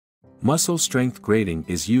Muscle strength grading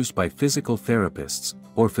is used by physical therapists,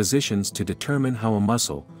 or physicians to determine how a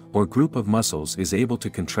muscle, or group of muscles is able to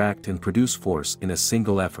contract and produce force in a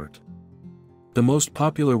single effort. The most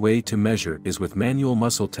popular way to measure is with manual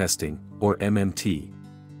muscle testing, or MMT.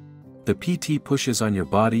 The PT pushes on your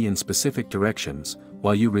body in specific directions,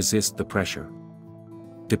 while you resist the pressure.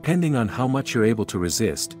 Depending on how much you're able to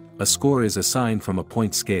resist, a score is assigned from a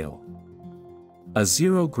point scale. A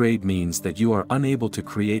 0 grade means that you are unable to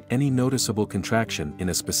create any noticeable contraction in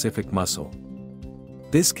a specific muscle.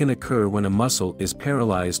 This can occur when a muscle is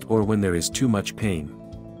paralyzed or when there is too much pain.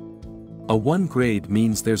 A 1 grade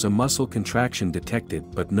means there's a muscle contraction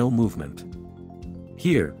detected but no movement.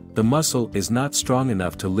 Here, the muscle is not strong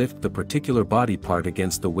enough to lift the particular body part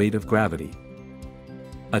against the weight of gravity.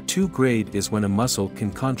 A 2 grade is when a muscle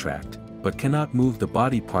can contract, but cannot move the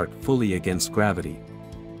body part fully against gravity.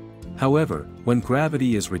 However, when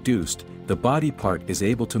gravity is reduced, the body part is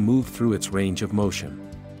able to move through its range of motion.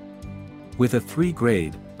 With a 3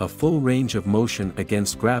 grade, a full range of motion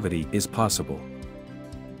against gravity is possible.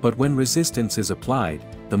 But when resistance is applied,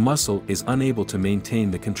 the muscle is unable to maintain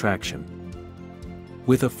the contraction.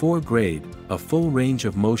 With a 4 grade, a full range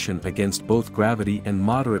of motion against both gravity and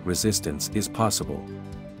moderate resistance is possible.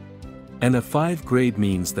 And a 5 grade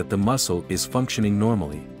means that the muscle is functioning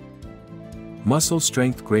normally. Muscle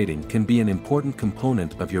strength grading can be an important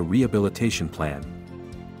component of your rehabilitation plan.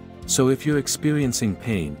 So if you're experiencing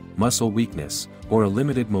pain, muscle weakness, or a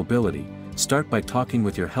limited mobility, start by talking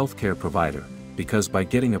with your healthcare provider, because by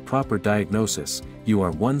getting a proper diagnosis, you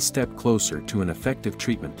are one step closer to an effective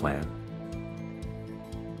treatment plan.